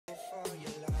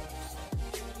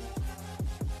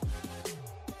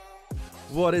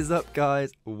What is up,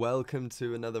 guys? Welcome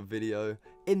to another video.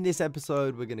 In this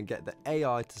episode, we're going to get the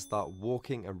AI to start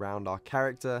walking around our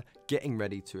character, getting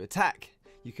ready to attack.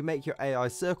 You can make your AI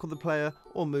circle the player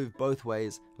or move both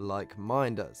ways like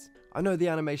mine does. I know the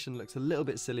animation looks a little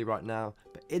bit silly right now,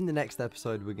 but in the next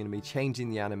episode we're going to be changing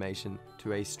the animation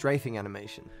to a strafing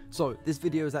animation. So this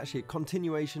video is actually a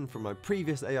continuation from my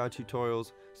previous AI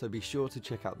tutorials, so be sure to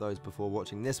check out those before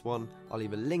watching this one. I'll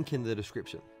leave a link in the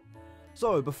description.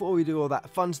 So before we do all that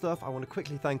fun stuff, I want to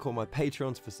quickly thank all my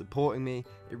patrons for supporting me.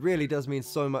 It really does mean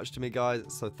so much to me, guys,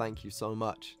 so thank you so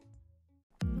much.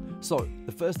 So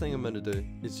the first thing I'm going to do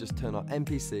is just turn our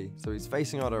NPC so he's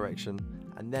facing our direction,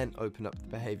 and then open up the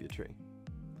behavior tree.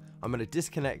 I'm going to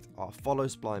disconnect our follow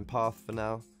spline path for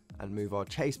now and move our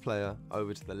chase player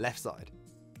over to the left side.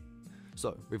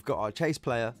 So we've got our chase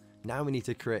player. Now we need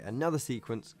to create another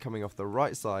sequence coming off the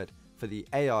right side for the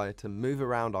AI to move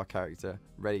around our character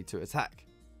ready to attack.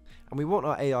 And we want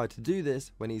our AI to do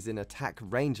this when he's in attack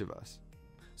range of us.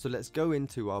 So let's go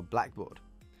into our blackboard.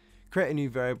 Create a new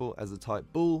variable as a type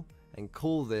bool and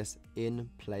call this in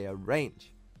player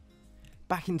range.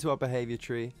 Back into our behavior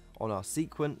tree, on our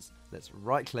sequence, let's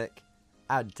right click,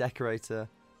 add decorator,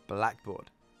 blackboard.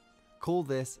 Call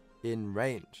this in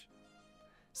range.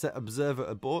 Set observer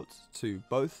abort to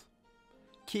both,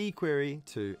 key query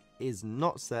to is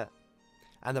not set,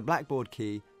 and the blackboard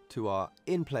key to our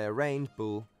in player range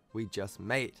bool we just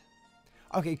made.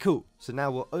 Okay, cool, so now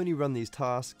we'll only run these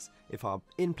tasks if our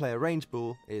in player range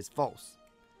bool is false.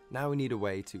 Now we need a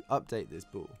way to update this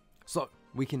bool. So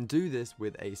we can do this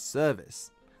with a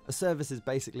service. A service is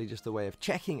basically just a way of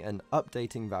checking and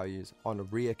updating values on a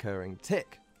reoccurring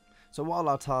tick. So while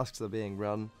our tasks are being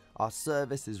run, our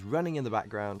service is running in the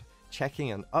background,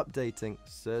 checking and updating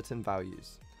certain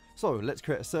values. So let's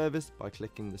create a service by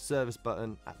clicking the service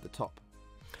button at the top.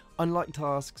 Unlike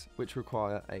tasks which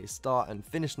require a start and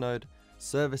finish node,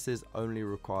 services only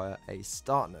require a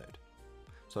start node.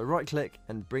 So right click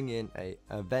and bring in a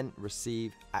event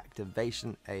receive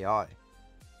activation AI.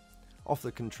 Off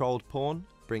the controlled pawn,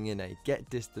 bring in a get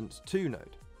distance to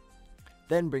node.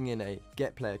 Then bring in a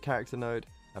get player character node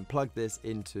and plug this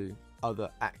into other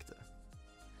actor.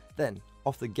 Then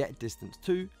off the get distance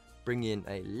to, bring in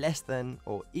a less than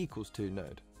or equals to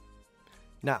node.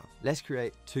 Now let's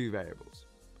create two variables.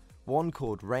 One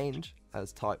called range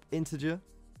as type integer,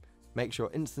 make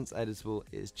sure instance editable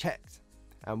is checked,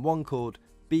 and one called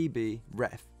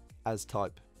bb_ref as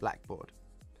type blackboard.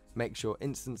 Make sure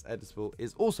instance editable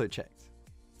is also checked.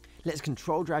 Let's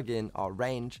control drag in our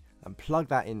range and plug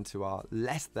that into our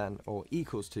less than or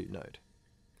equals to node.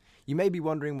 You may be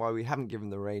wondering why we haven't given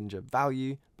the range a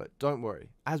value, but don't worry,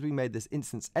 as we made this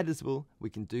instance editable, we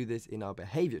can do this in our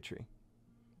behavior tree.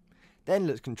 Then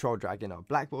let's control drag in our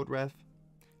blackboard ref,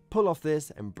 pull off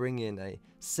this and bring in a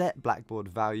set blackboard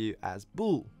value as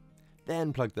bool.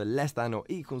 Then plug the less than or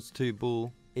equals to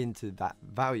bool into that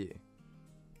value.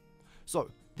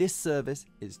 So this service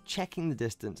is checking the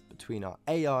distance between our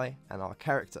AI and our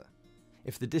character.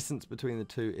 If the distance between the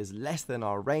two is less than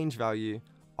our range value,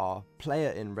 our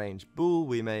player in range bool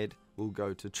we made will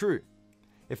go to true.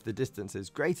 If the distance is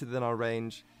greater than our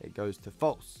range, it goes to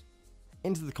false.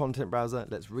 Into the content browser,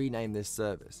 let's rename this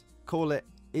service. Call it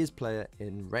is player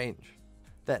in range.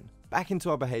 Then back into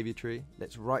our behavior tree,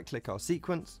 let's right click our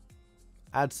sequence,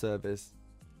 add service,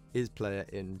 is player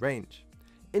in range.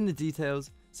 In the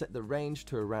details, set the range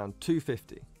to around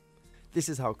 250. This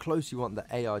is how close you want the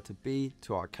AI to be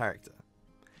to our character.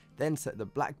 Then set the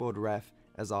blackboard ref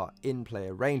as our in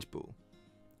player range bool.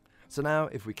 So now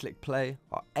if we click play,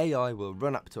 our AI will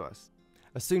run up to us.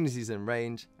 As soon as he's in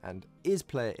range and is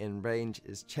player in range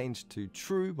is changed to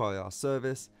true by our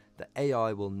service, the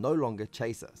AI will no longer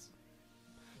chase us.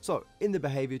 So in the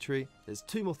behavior tree, there's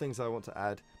two more things I want to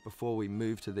add before we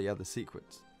move to the other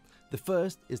sequence. The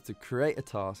first is to create a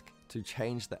task to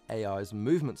change the AI's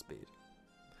movement speed.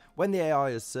 When the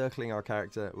AI is circling our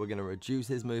character, we're going to reduce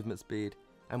his movement speed,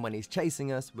 and when he's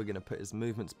chasing us, we're going to put his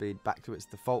movement speed back to its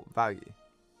default value.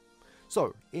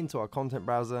 So into our content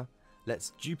browser,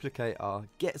 let's duplicate our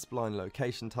get spline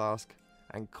location task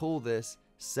and call this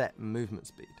set movement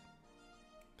speed.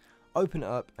 Open it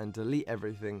up and delete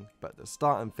everything but the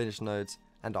start and finish nodes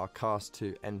and our cast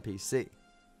to NPC.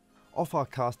 Off our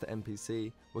cast to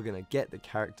NPC, we're going to get the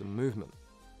character movement.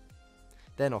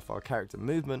 Then off our character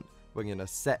movement, we're going to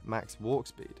set max walk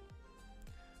speed.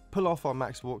 Pull off our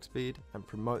max walk speed and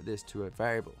promote this to a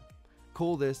variable.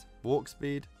 Call this walk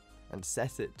speed and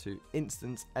set it to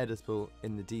instance editable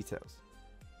in the details.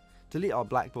 Delete our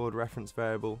blackboard reference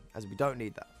variable as we don't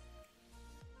need that.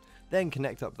 Then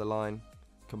connect up the line,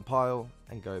 compile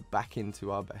and go back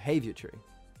into our behavior tree.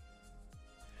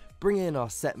 Bring in our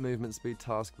set movement speed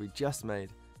task we just made,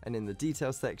 and in the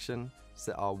details section,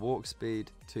 set our walk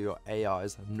speed to your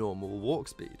AI's normal walk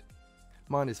speed.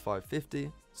 Mine is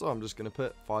 550, so I'm just going to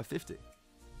put 550.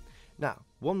 Now,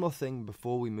 one more thing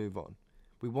before we move on.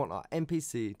 We want our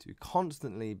NPC to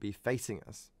constantly be facing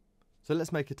us. So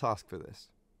let's make a task for this.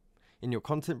 In your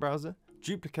content browser,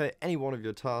 duplicate any one of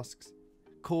your tasks,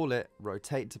 call it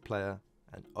rotate to player,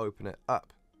 and open it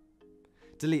up.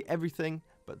 Delete everything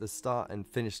but the start and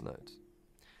finish nodes.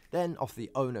 Then off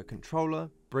the owner controller,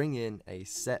 bring in a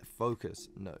set focus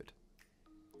node.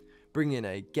 Bring in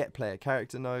a get player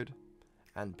character node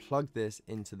and plug this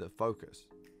into the focus.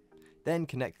 Then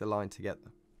connect the line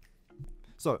together.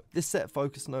 So this set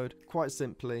focus node quite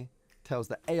simply tells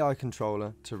the AI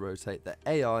controller to rotate the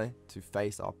AI to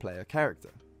face our player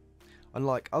character.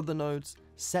 Unlike other nodes,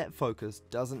 set focus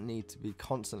doesn't need to be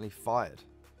constantly fired.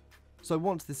 So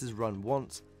once this is run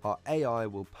once, our AI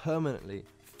will permanently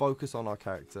focus on our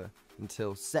character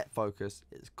until set focus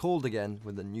is called again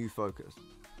with a new focus.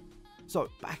 So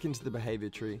back into the behavior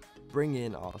tree, bring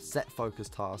in our set focus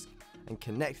task and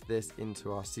connect this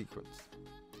into our sequence.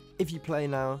 If you play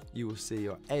now, you will see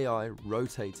your AI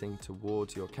rotating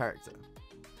towards your character.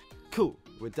 Cool,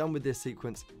 we're done with this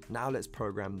sequence, now let's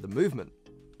program the movement.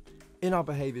 In our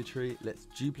behavior tree, let's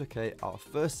duplicate our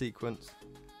first sequence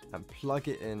and plug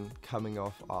it in coming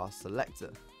off our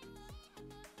selector.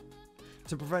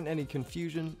 To prevent any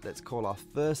confusion, let's call our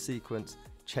first sequence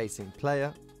chasing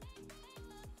player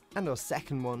and our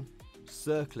second one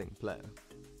circling player.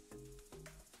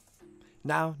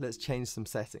 Now let's change some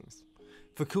settings.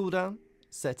 For cooldown,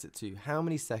 set it to how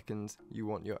many seconds you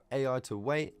want your AI to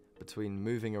wait between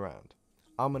moving around.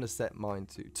 I'm going to set mine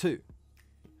to 2.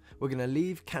 We're going to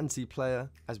leave can see player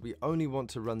as we only want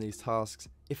to run these tasks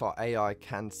if our AI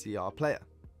can see our player.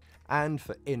 And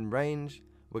for in range,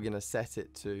 we're going to set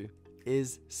it to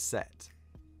is set.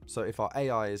 So if our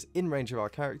AI is in range of our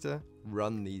character,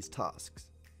 run these tasks.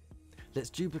 Let's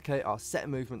duplicate our set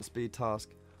movement speed task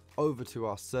over to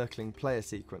our circling player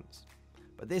sequence.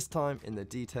 But this time in the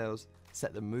details,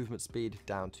 set the movement speed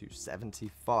down to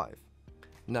 75.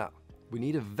 Now, we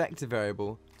need a vector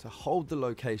variable to hold the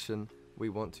location we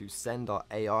want to send our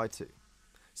AI to.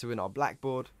 So in our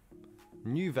blackboard,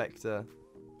 new vector,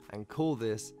 and call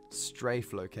this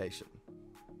strafe location.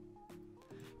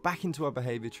 Back into our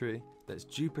behavior tree, let's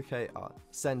duplicate our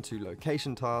send to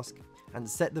location task and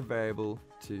set the variable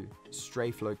to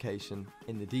strafe location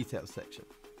in the details section.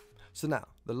 So now,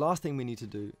 the last thing we need to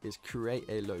do is create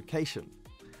a location.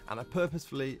 And I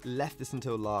purposefully left this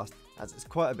until last as it's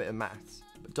quite a bit of maths,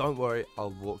 but don't worry,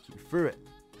 I'll walk you through it.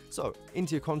 So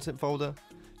into your content folder,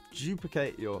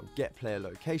 duplicate your get player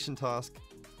location task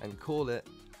and call it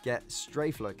get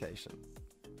strafe location.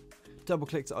 Double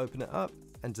click to open it up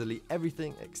and delete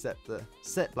everything except the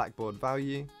set blackboard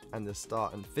value and the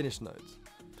start and finish nodes.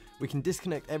 We can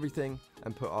disconnect everything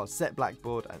and put our set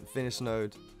blackboard and finish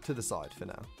node to the side for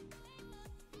now.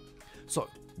 So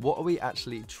what are we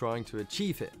actually trying to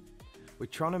achieve here? We're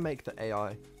trying to make the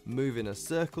AI move in a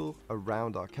circle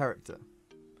around our character.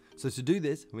 So to do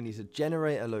this, we need to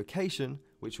generate a location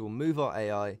which will move our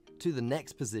AI to the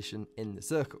next position in the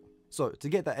circle. So to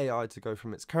get the AI to go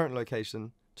from its current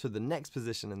location to the next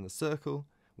position in the circle,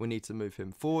 we need to move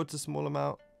him forward a small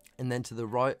amount and then to the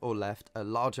right or left a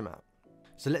large amount.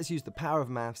 So let's use the power of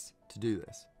maths to do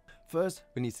this. First,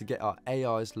 we need to get our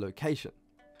AI's location.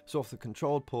 So off the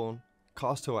controlled pawn,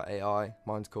 cast to our AI,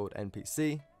 mine's called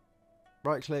NPC,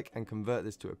 right click and convert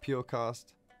this to a pure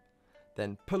cast,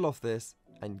 then pull off this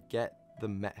and get the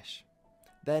mesh.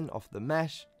 Then off the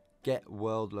mesh, get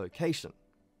world location.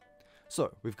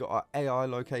 So we've got our AI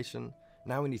location,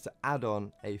 now we need to add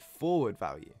on a forward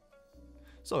value.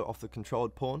 So off the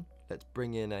controlled pawn, let's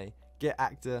bring in a get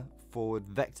actor forward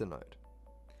vector node.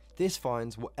 This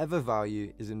finds whatever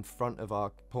value is in front of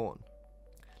our pawn.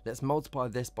 Let's multiply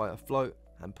this by a float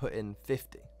and put in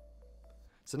 50.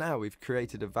 So now we've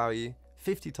created a value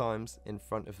 50 times in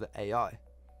front of the AI.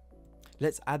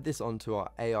 Let's add this onto our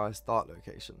AI start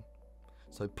location.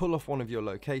 So pull off one of your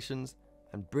locations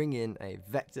and bring in a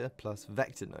vector plus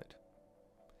vector node.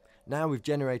 Now we've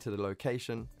generated a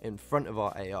location in front of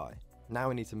our AI. Now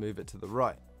we need to move it to the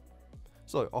right.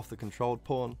 So off the controlled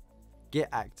pawn, get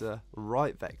actor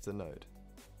right vector node.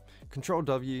 Control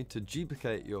W to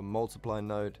duplicate your multiply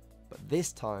node, but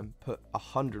this time put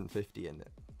 150 in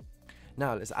it.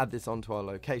 Now let's add this onto our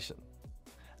location.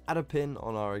 Add a pin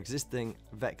on our existing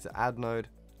vector add node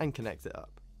and connect it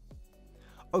up.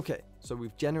 Okay, so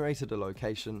we've generated a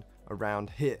location around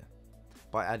here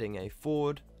by adding a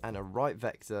forward and a right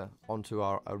vector onto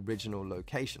our original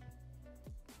location.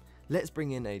 Let's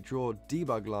bring in a draw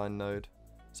debug line node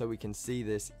so we can see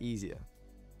this easier.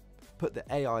 Put the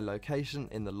AI location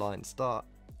in the line start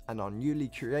and our newly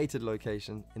created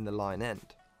location in the line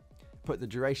end. Put the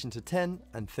duration to 10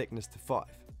 and thickness to 5.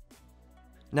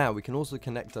 Now we can also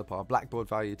connect up our blackboard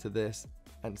value to this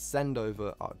and send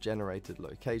over our generated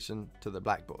location to the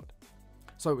blackboard.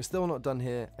 So we're still not done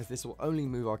here, as this will only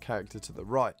move our character to the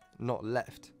right, not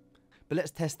left. But let's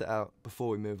test it out before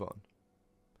we move on.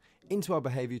 Into our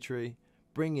behavior tree,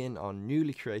 bring in our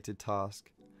newly created task.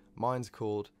 Mine's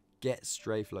called Get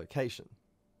Strafe Location.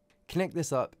 Connect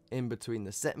this up in between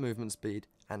the set movement speed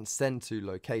and send to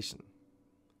location.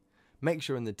 Make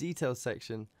sure in the details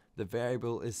section the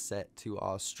variable is set to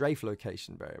our strafe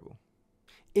location variable.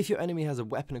 If your enemy has a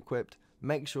weapon equipped,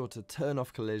 make sure to turn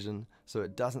off collision so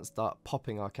it doesn't start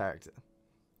popping our character.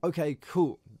 Okay,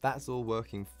 cool, that's all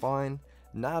working fine.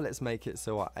 Now let's make it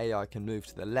so our AI can move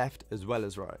to the left as well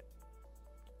as right.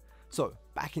 So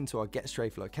back into our Get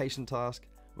Strafe Location task,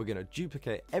 we're going to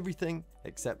duplicate everything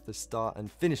except the start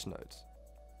and finish nodes.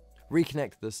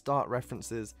 Reconnect the start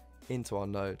references into our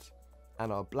node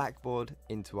and our blackboard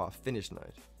into our finish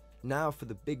node. Now for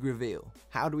the big reveal.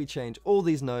 How do we change all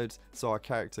these nodes so our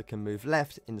character can move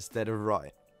left instead of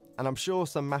right? And I'm sure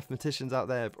some mathematicians out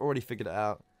there have already figured it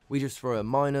out. We just throw a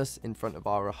minus in front of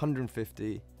our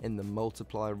 150 in the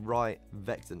multiply right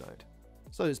vector node.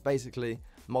 So it's basically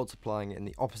multiplying it in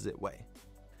the opposite way.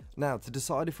 Now to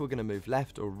decide if we're going to move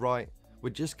left or right, we're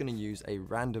just going to use a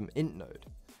random int node.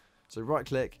 So right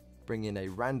click, bring in a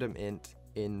random int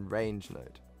in range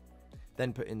node.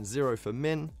 Then put in 0 for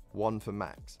min, 1 for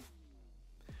max.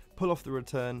 Pull off the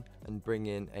return and bring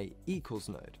in a equals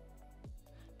node.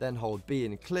 Then hold B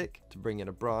and click to bring in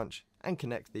a branch and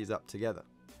connect these up together.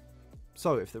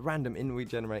 So if the random int we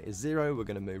generate is 0, we're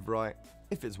going to move right.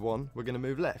 If it's 1, we're going to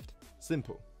move left.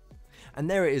 Simple. And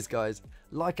there it is, guys.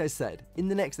 Like I said, in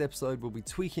the next episode we'll be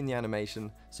tweaking the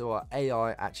animation so our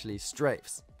AI actually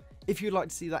strafes. If you'd like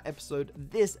to see that episode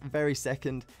this very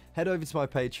second, head over to my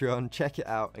Patreon, check it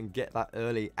out and get that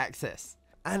early access.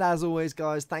 And as always,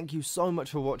 guys, thank you so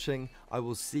much for watching. I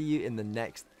will see you in the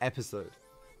next episode.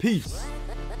 Peace!